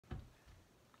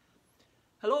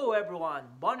Hello everyone,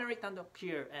 Bonnery Tandoc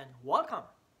here and welcome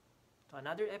to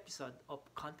another episode of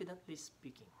Confidently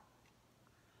Speaking.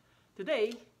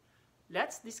 Today,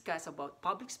 let's discuss about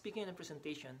public speaking and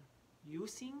presentation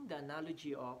using the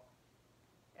analogy of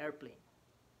airplane.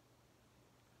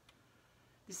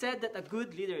 They said that a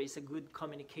good leader is a good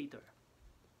communicator.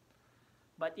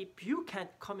 But if you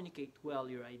can't communicate well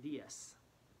your ideas,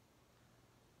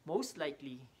 most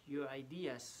likely your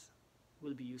ideas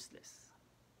will be useless.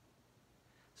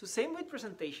 So same with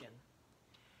presentation.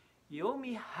 You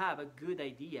may have a good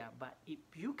idea, but if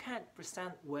you can't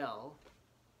present well,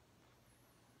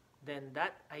 then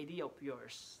that idea of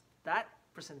yours, that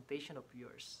presentation of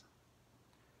yours,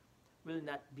 will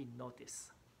not be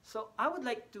noticed. So I would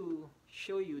like to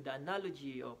show you the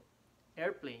analogy of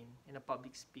airplane in a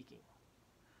public speaking.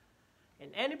 In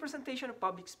any presentation of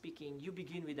public speaking, you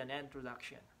begin with an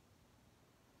introduction.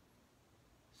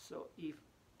 So if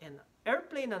in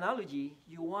airplane analogy,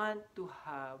 you want to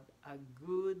have a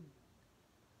good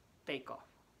takeoff.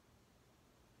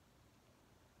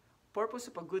 Purpose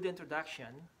of a good introduction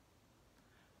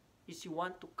is you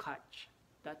want to catch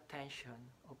the attention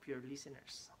of your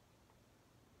listeners.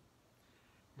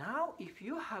 Now, if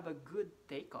you have a good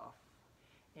takeoff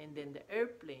and then the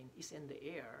airplane is in the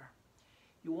air,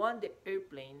 you want the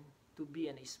airplane to be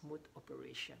in a smooth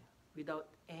operation without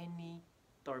any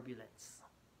turbulence.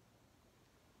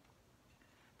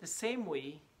 The same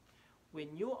way,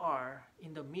 when you are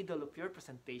in the middle of your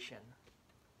presentation,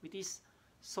 which is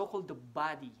so-called the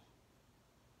body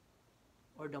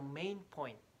or the main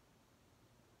point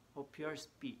of your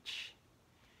speech,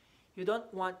 you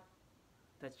don't want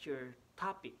that your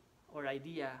topic or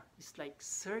idea is like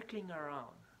circling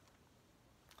around.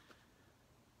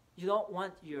 You don't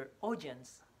want your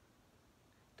audience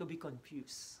to be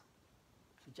confused.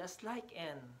 So just like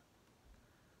in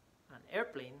an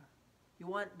airplane, you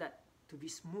want that to be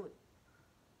smooth.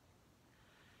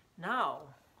 Now,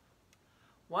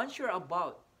 once you're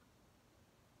about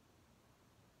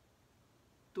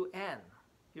to end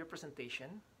your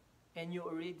presentation and you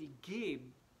already give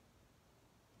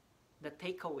the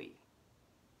takeaway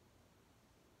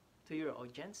to your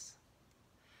audience,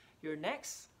 your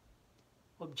next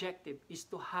objective is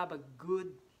to have a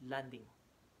good landing.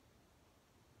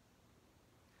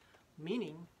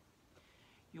 Meaning,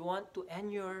 you want to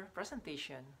end your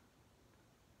presentation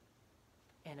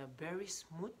in a very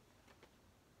smooth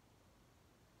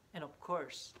and of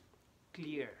course,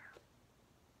 clear.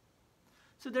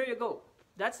 So there you go.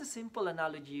 That's a simple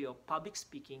analogy of public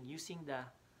speaking using the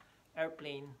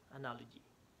airplane analogy.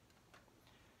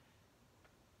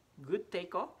 Good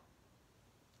takeoff,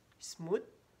 smooth,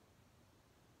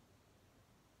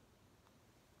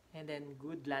 and then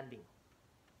good landing.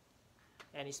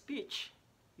 Any speech,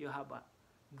 you have a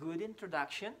good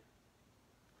introduction,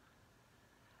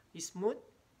 smooth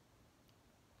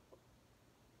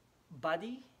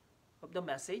body of the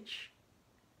message,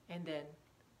 and then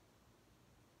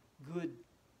good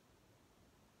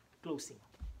closing.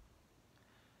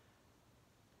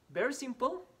 Very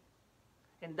simple,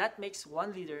 and that makes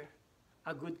one leader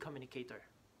a good communicator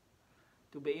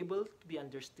to be able to be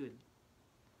understood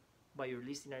by your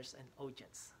listeners and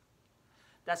audience.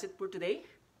 That's it for today.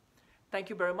 Thank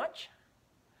you very much.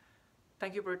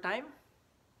 Thank you for your time.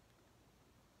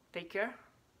 Take care.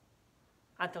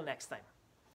 Until next time.